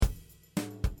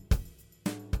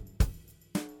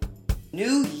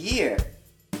New year.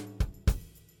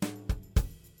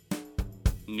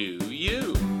 New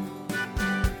you.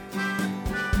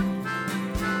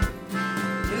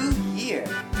 New year.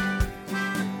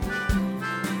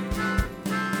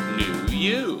 New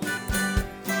you.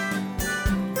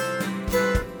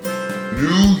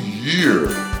 New Year.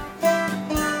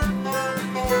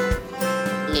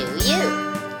 New you.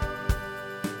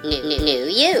 New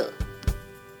you.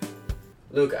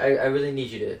 Luke, I really need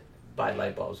you to buy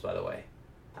light bulbs, by the way.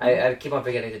 I keep on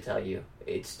forgetting to tell you.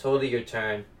 It's totally your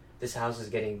turn. This house is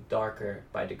getting darker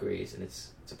by degrees, and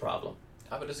it's a problem.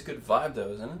 Ah, but it's a good vibe,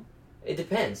 though, isn't it? It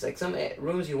depends. Like, some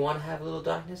rooms you want to have a little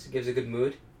darkness. It gives a good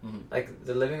mood. Mm-hmm. Like,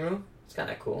 the living room, it's kind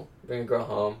of cool. Bring a girl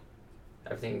home.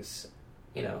 Everything's,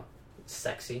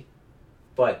 sexy.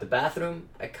 But the bathroom,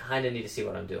 I kind of need to see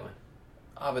what I'm doing.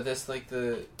 Ah, but that's like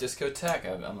the discotheque.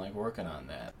 I'm like working on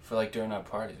that. For like during our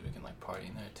parties, we can like party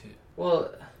in there too.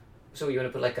 Well, so you want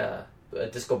to put like a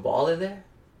disco ball in there?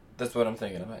 That's what I'm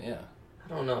thinking about, yeah. I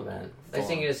don't know, man. I Full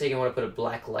think you're saying you want to put a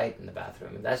black light in the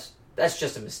bathroom, and that's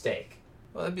just a mistake.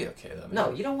 Well, that'd be okay though. No,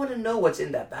 you don't want to know what's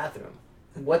in that bathroom.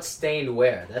 What's stained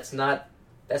where? That's not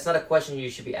a question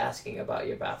you should be asking about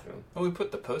your bathroom. Well, we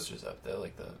put the posters up there,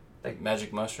 like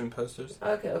magic mushroom posters.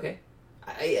 Okay.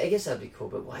 I guess that'd be cool,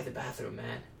 but why the bathroom,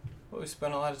 man? Well, we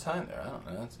spent a lot of time there. I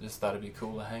don't know. I just thought it'd be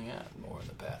cool to hang out more in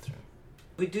the bathroom.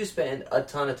 We do spend a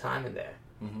ton of time in there.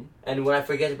 Mm-hmm. And when I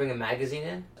forget to bring a magazine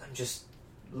in, I'm just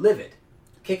livid,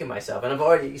 kicking myself. And I've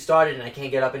already started and I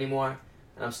can't get up anymore.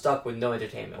 And I'm stuck with no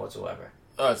entertainment whatsoever.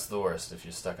 Oh, it's the worst if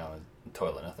you're stuck on the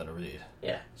toilet, nothing to read.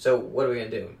 Yeah, so what are we going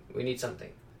to do? We need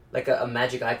something. Like a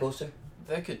magic eye poster?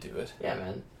 That could do it. Yeah,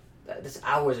 man. That's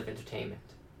hours of entertainment.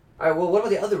 Alright, well, what about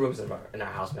the other rooms in our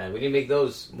house, man? We need to make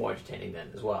those more entertaining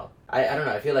then, as well. I don't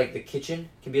know, I feel like the kitchen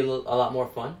can be a lot more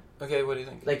fun. Okay, what do you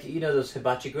think? Like, those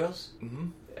hibachi grills? Mm-hmm.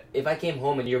 If I came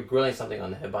home and you're grilling something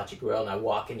on the hibachi grill and I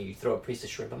walk in and you throw a piece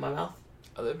of shrimp in my mouth,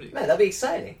 Oh, that'd be... man, that'd be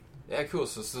exciting. Yeah, cool.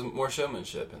 So some more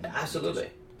showmanship. Absolutely.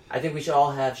 I think we should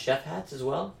all have chef hats as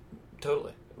well.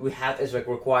 Totally. It's like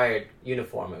required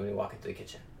uniform when we walk into the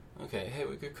kitchen. Okay, hey,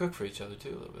 we could cook for each other too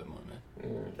a little bit more,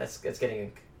 man. That's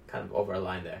getting kind of over a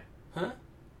line there. Huh?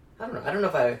 I don't know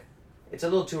if it's a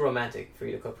little too romantic for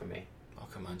you to cook for me. Oh,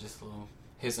 come on, just a little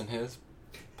his and his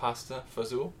pasta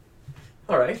fazool.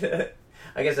 Alright.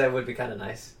 I guess that would be kind of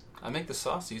nice. I make the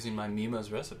sauce using my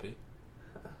Mima's recipe.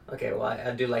 Okay, well,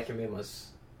 I do like your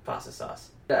Mimo's pasta sauce.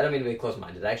 I don't mean to be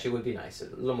close-minded. It actually would be nice.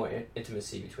 A little more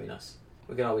intimacy between us.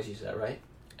 We can always use that, right?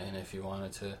 And if you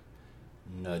wanted to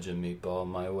nudge a meatball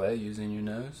my way using your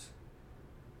nose,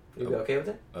 You'd be okay with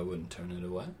it? I wouldn't turn it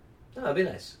away. No, it'd be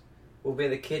nice. We'll be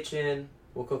in the kitchen.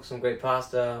 We'll cook some great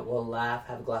pasta. We'll laugh,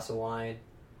 have a glass of wine,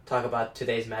 talk about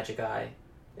today's magic eye.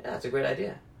 Yeah, it's a great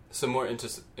idea. Some more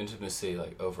intimacy,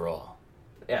 like, overall.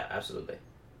 Yeah, absolutely.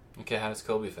 Okay, how does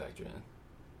Colby factor in?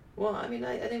 Well, I mean,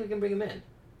 I think we can bring him in.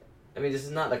 I mean, this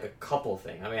is not like a couple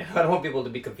thing. I mean, I don't want people to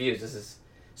be confused. This is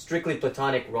strictly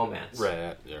platonic romance.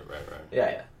 Right, yeah, right.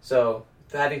 Yeah. So,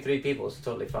 having 3 people is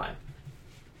totally fine.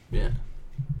 Yeah.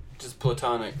 Just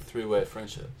platonic three-way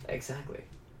friendship. Exactly.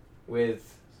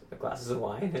 With glasses of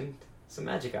wine and some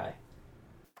magic eye.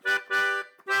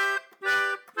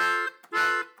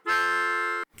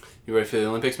 You ready for the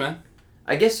Olympics, man?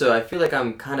 I guess so. I feel like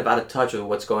I'm kind of out of touch with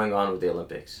what's going on with the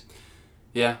Olympics.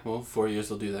 Yeah, well, 4 years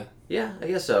will do that. Yeah, I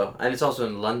guess so. And it's also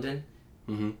in London.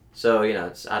 Mm-hmm. So,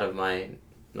 it's out of my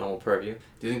normal purview.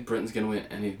 Do you think Britain's gonna win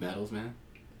any medals, man?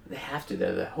 They have to.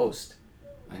 They're the host.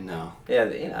 I know. Yeah,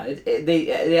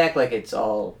 they act like it's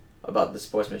all about the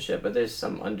sportsmanship, but there's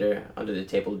some under the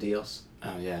table deals.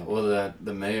 Oh, yeah. Well,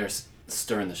 the mayor's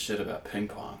stirring the shit about ping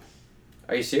pong.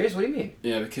 Are you serious? What do you mean?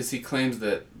 Yeah, because he claims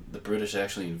that the British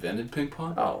actually invented ping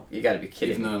pong. Oh, you gotta be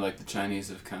kidding Even me. though, like, the Chinese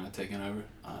have kind of taken over.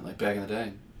 Like, back in the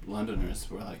day, Londoners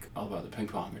were, like, all about the ping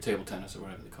pong or table tennis or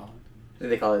whatever they call it.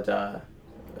 They call it,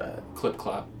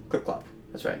 Clip-clop. clip-clop.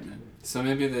 That's right. Yeah. So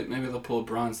maybe they'll pull a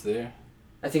bronze there.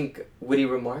 I think Witty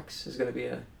Remarks is gonna be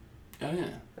Oh,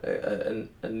 yeah.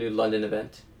 a new London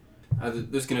event.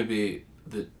 There's going to be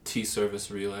the tea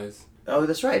service relays. Oh,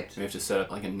 that's right. We have to set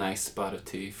up, like, a nice spot of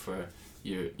tea for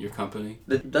your company.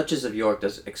 The Duchess of York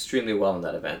does extremely well in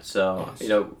that event, so,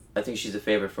 Yes. I think she's a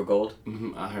favorite for gold.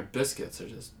 Mm-hmm. Her biscuits are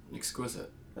just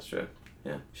exquisite. That's true.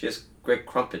 Yeah. She has great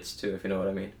crumpets, too, if you know what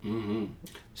I mean. Mm-hmm.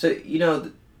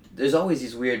 So, there's always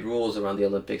these weird rules around the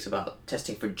Olympics about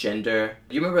testing for gender.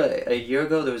 Do you remember a year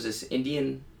ago there was this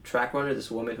Indian track runner, this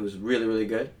woman who was really, really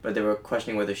good, but they were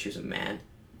questioning whether she was a man?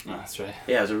 Oh, that's right.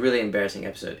 Yeah, it was a really embarrassing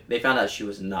episode. They found out she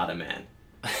was not a man.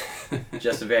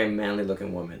 Just a very manly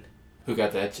looking woman. Who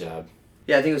got that job?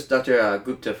 Yeah, I think it was Dr.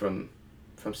 Gupta from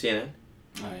CNN.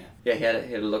 Oh, yeah. Yeah,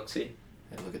 he had a look-see.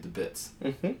 Had to look at the bits.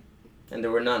 Mm-hmm. And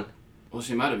there were none. Well,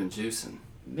 she might have been juicing.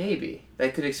 Maybe.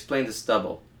 That could explain the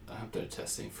stubble. I hope they're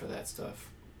testing for that stuff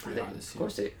pretty hard this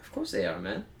year. Of course they are,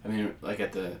 man. I mean, like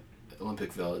at the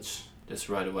Olympic Village, just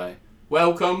right away.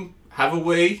 Welcome, have a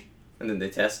wee. And then they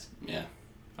test. Yeah.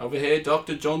 Over here,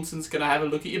 Dr. Johnson's gonna have a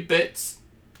look at your bits.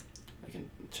 I can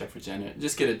check for gender.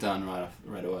 Just get it done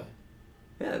right away.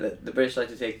 Yeah, the British like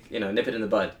to nip it in the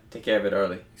bud, take care of it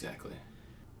early. Exactly.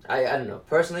 I don't know.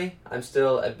 Personally, I'm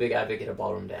still a big advocate of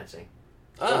ballroom dancing.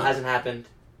 Still hasn't happened.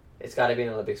 It's got to be an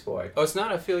Olympic sport. Oh, it's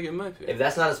not? I feel like it might be. If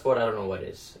that's not a sport, I don't know what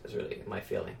is really my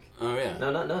feeling. Oh, yeah.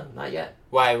 No, not yet.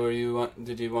 Why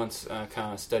did you once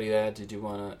kind of study that? Did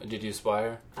you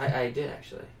aspire? I did,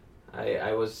 actually.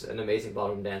 I was an amazing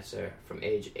ballroom dancer from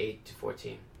age 8 to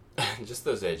 14. Just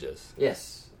those ages?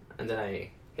 Yes. And then I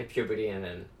hit puberty and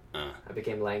then I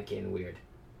became lanky and weird.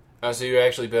 Oh, so you're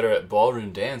actually better at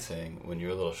ballroom dancing when you're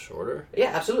a little shorter?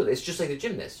 Yeah, absolutely. It's just like the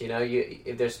gymnasts,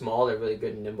 if they're small, they're really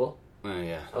good and nimble. Oh,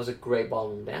 yeah. I was a great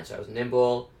ballroom dancer. I was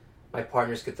nimble. My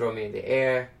partners could throw me in the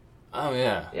air. Oh,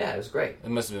 yeah. Yeah, it was great.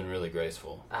 It must have been really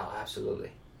graceful. Oh,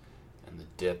 absolutely. And the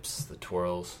dips, the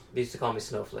twirls. They used to call me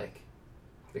Snowflake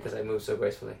because I moved so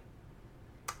gracefully.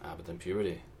 Ah, but then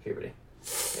puberty. Puberty.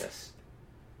 Yes.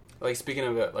 Like, speaking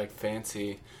of,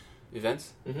 fancy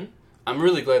events, Mm-hmm. I'm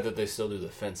really glad that they still do the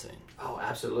fencing. Oh,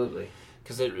 absolutely.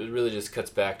 Because it really just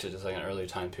cuts back to just, an earlier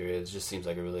time period. It just seems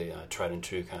like a really tried and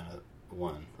true kind of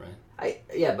one, right?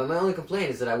 But my only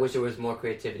complaint is that I wish there was more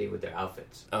creativity with their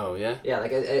outfits. Oh, yeah? Yeah,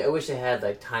 I wish they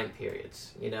had, time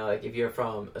periods. If you're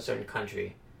from a certain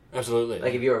country. Absolutely.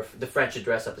 If the French should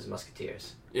dress up as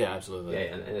musketeers. Yeah, absolutely.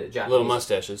 Yeah, and the Japanese. Little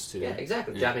mustaches, too. Yeah,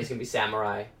 exactly. Yeah. Japanese can be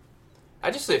samurai. I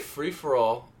just say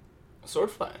free-for-all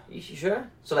sword fight. You sure?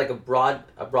 So, a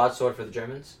broadsword for the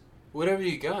Germans? Whatever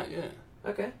you got, yeah.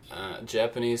 Okay.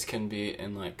 Japanese can be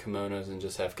in, kimonos and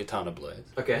just have katana blades.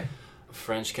 Okay.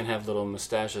 French can have little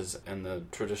mustaches and the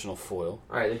traditional foil.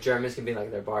 Alright, the Germans can be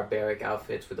their barbaric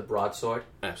outfits with a broadsword.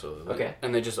 Absolutely. Okay.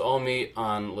 And they just all meet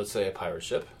on, let's say, a pirate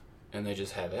ship, and they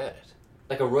just have at it.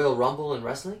 Like a Royal Rumble in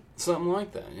wrestling? Something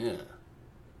like that, yeah.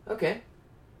 Okay.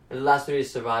 And the last three to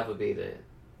survive would be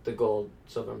the gold,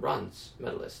 silver, and bronze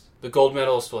medalist. The gold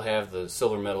medalist will have the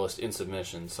silver medalist in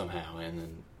submission somehow, and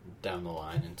then down the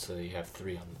line, and so you have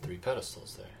three on the three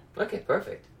pedestals there. Okay,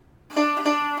 perfect.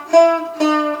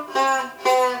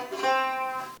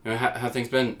 How things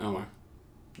been, Omar?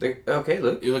 Okay,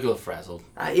 Luke. You look a little frazzled.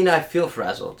 I feel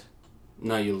frazzled.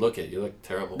 No, you look it. You look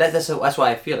terrible. That's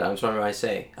why I feel it. I'm just wondering what I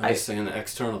say. I'm just saying the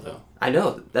external, though. I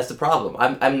know. That's the problem.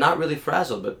 I'm not really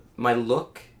frazzled, but my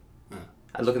look...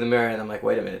 I look in the mirror and I'm like,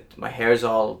 wait a minute. My hair's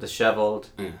all disheveled.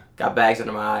 Yeah. Got bags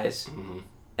under my eyes. Mm-hmm.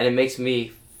 And it makes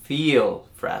me feel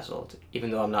frazzled,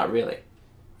 even though I'm not really.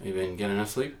 Have you been getting enough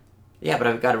sleep? Yeah, but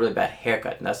I've got a really bad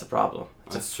haircut, and that's the problem.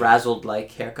 It's That's a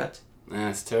frazzled-like haircut.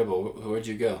 That's terrible. Where'd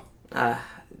you go?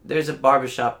 There's a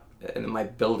barbershop in my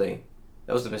building.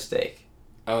 That was the mistake.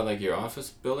 Oh, like your office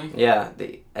building? Yeah.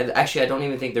 And actually, I don't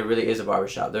even think there really is a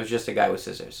barbershop. There was just a guy with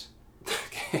scissors.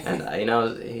 Okay.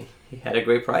 And, he had a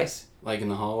great price. Like in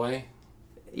the hallway?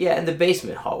 Yeah, in the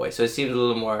basement hallway. So it seemed a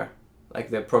little more like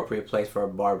the appropriate place for a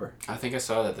barber. I think I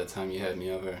saw that time you had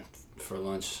me over for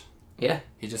lunch. Yeah.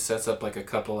 He just sets up a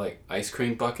couple ice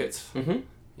cream buckets. Mm-hmm.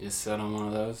 You just sit on one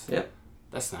of those. Yep.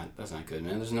 That's not good,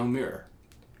 man. There's no mirror.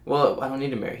 Well, I don't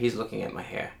need a mirror. He's looking at my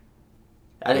hair.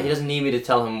 He doesn't need me to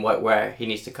tell him where he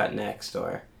needs to cut next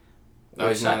or... Oh,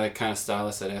 he's not that kind of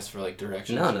stylist that asks for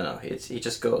directions? No. He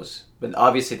just goes. But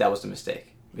obviously that was the mistake.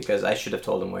 Because I should have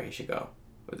told him where he should go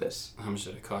with this. How much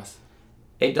did it cost?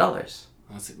 $8.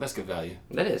 That's good value.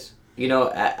 That is.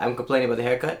 I'm complaining about the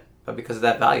haircut, but because of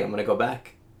that value, I'm going to go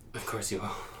back. Of course you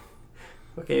will.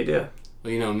 What can you do?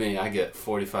 Well, you know me. I get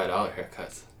 $45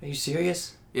 haircuts. Are you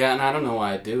serious? Yeah, and I don't know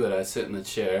why I do it. I sit in the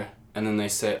chair, and then they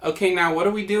say, okay, now what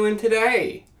are we doing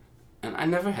today? And I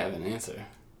never have an answer.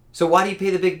 So why do you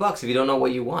pay the big bucks if you don't know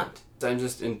what you want? I'm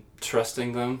just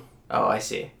entrusting them. Oh, I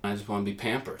see. I just want to be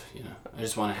pampered, I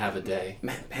just want to have a day.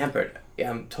 Man, pampered. Yeah,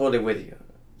 I'm totally with you.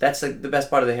 That's the best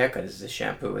part of the haircut is the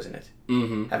shampoo, isn't it?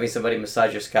 Mm-hmm. Having somebody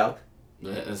massage your scalp.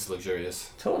 It's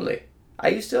luxurious. Totally. I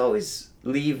used to always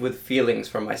leave with feelings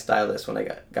from my stylist when I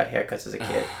got haircuts as a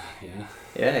kid. Yeah.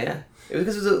 Yeah. It was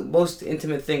because it was the most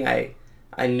intimate thing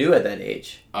I knew at that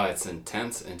age. Oh, it's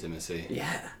intense intimacy.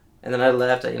 Yeah. And then I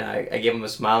left, I gave him a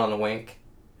smile and a wink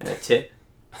and a tip.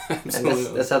 Absolutely.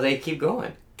 And that's how they keep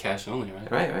going. Cash only,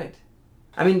 right? Right.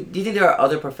 I mean, do you think there are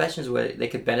other professions where they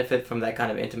could benefit from that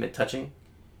kind of intimate touching?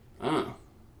 Oh.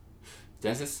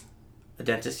 Dentist? A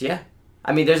dentist, yeah.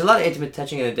 I mean, there's a lot of intimate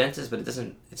touching in a dentist, but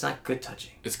it's not good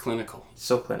touching. It's clinical. It's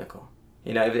so clinical.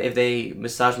 You know, if they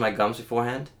massage my gums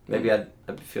beforehand, maybe I'd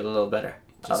feel a little better.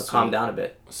 I'll Just calm some down a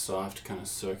bit. Soft, kind of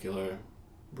circular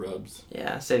rubs.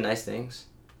 Yeah, say nice things.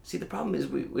 See, the problem is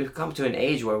we've come to an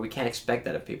age where we can't expect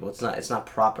that of people. It's not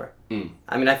proper.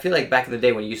 I mean, I feel like back in the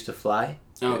day when you used to fly,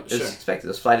 it was expected.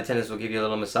 Those flight attendants will give you a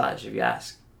little massage if you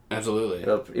ask. Absolutely.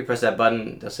 You press that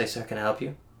button, they'll say, "Sir, can I help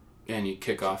you?" And you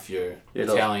kick off your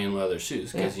little- Italian leather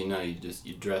shoes because you know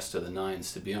you dress to the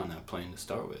nines to be on that plane to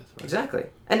start with. Right? Exactly.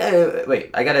 And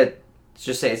wait, I gotta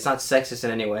just say it's not sexist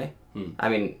in any way. I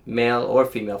mean, male or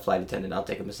female flight attendant, I'll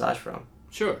take a massage from.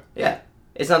 Sure. Yeah.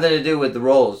 It's nothing to do with the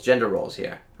roles, gender roles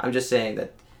here. I'm just saying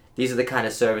that these are the kind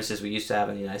of services we used to have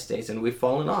in the United States, and we've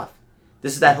fallen off.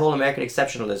 This is that whole American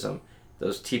exceptionalism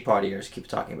those Tea Partiers keep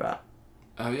talking about.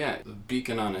 Oh yeah, the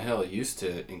Beacon on a Hill used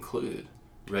to include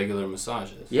regular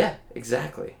massages. Yeah,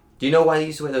 exactly. Do you know why they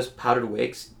used to wear those powdered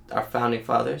wigs, our founding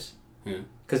fathers? Yeah.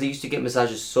 Because they used to get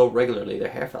massages so regularly their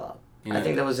hair fell out. Yeah. I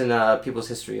think that was in people's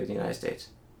history of the United States.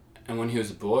 And when he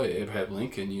was a boy, Abraham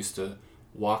Lincoln used to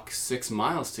walk 6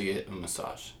 miles to get a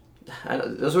massage. I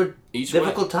know, those were Each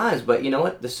difficult way. times, but you know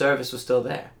what? The service was still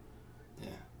there. Yeah.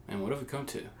 And what have we come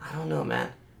to? I don't know,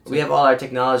 man. We have all our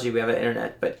technology, we have the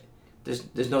internet, but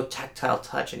there's no tactile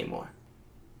touch anymore.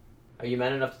 Are you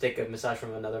man enough to take a massage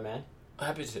from another man?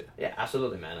 Happy to. Yeah,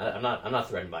 absolutely, man. I'm not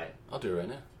threatened by it. I'll do it right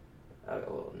now.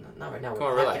 Well, not right now. Come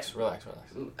on, relax.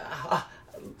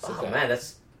 Oh down. man,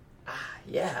 that's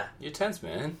yeah. You're tense,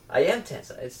 man. I am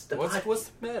tense. It's the What's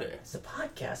the matter? It's the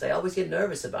podcast. I always get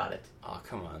nervous about it. Oh,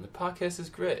 come on. The podcast is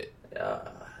great.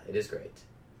 It is great.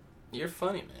 You're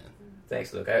funny, man.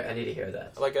 Thanks, Luke. I need to hear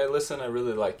that. Like, I listen, I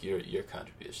really like your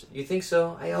contribution. You think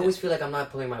so? I always feel like I'm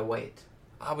not pulling my weight.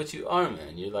 Ah, but you are,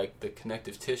 man. You're like the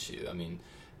connective tissue. I mean,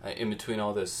 in between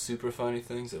all those super funny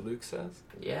things that Luke says,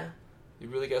 Yeah. you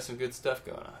really got some good stuff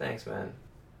going on. Thanks, man.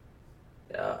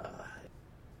 All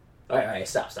right.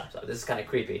 Stop. This is kind of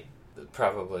creepy.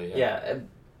 Probably, Yeah.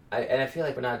 I feel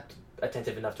like we're not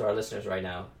attentive enough to our listeners right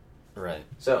now. Right.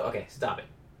 So, okay, stop it.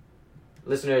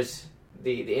 Listeners,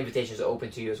 the invitation is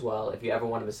open to you as well. If you ever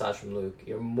want a massage from Luke,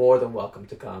 you're more than welcome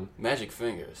to come. Magic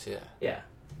fingers, yeah. Yeah.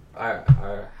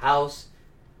 Our house,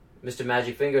 Mr.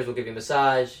 Magic Fingers will give you a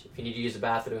massage. If you need to use the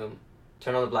bathroom,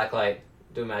 turn on the black light,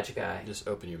 do a magic eye. Just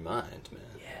open your mind, man.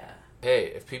 Yeah. Hey,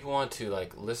 if people want to,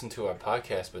 like, listen to our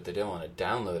podcast, but they don't want to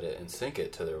download it and sync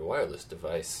it to their wireless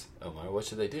device, Omar, what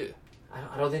should they do?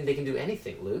 I don't think they can do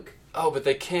anything, Luke. Oh, but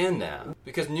they can now.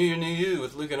 Because New Year, New You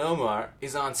with Luke and Omar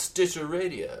is on Stitcher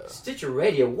Radio. Stitcher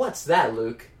Radio, what's that,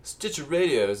 Luke? Stitcher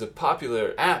Radio is a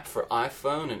popular app for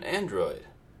iPhone and Android.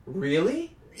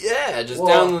 Really? Yeah, just Whoa.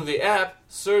 download the app,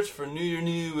 search for New Year,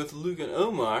 New You with Luke and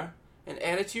Omar, and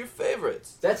add it to your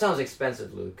favorites. That sounds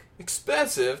expensive, Luke.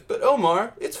 Expensive, but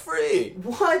Omar, it's free.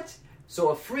 What? So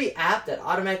a free app that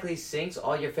automatically syncs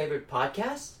all your favorite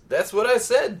podcasts? That's what I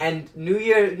said. And New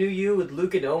Year, New You with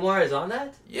Luke and Omar is on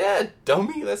that? Yeah,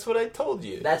 dummy, that's what I told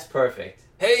you. That's perfect.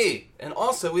 Hey, and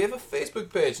also we have a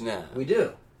Facebook page now. We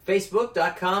do.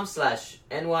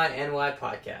 Facebook.com/NYNY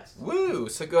podcast. Woo,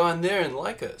 so go on there and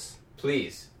like us.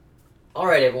 Please.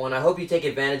 Alright, everyone. I hope you take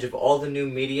advantage of all the new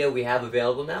media we have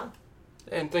available now.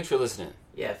 And thanks for listening.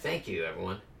 Yeah, thank you,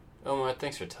 everyone. Omar,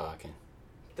 thanks for talking.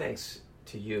 Thanks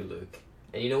to you, Luke.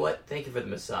 And you know what? Thank you for the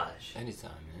massage.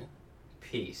 Anytime, man.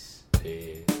 Peace.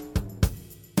 Peace.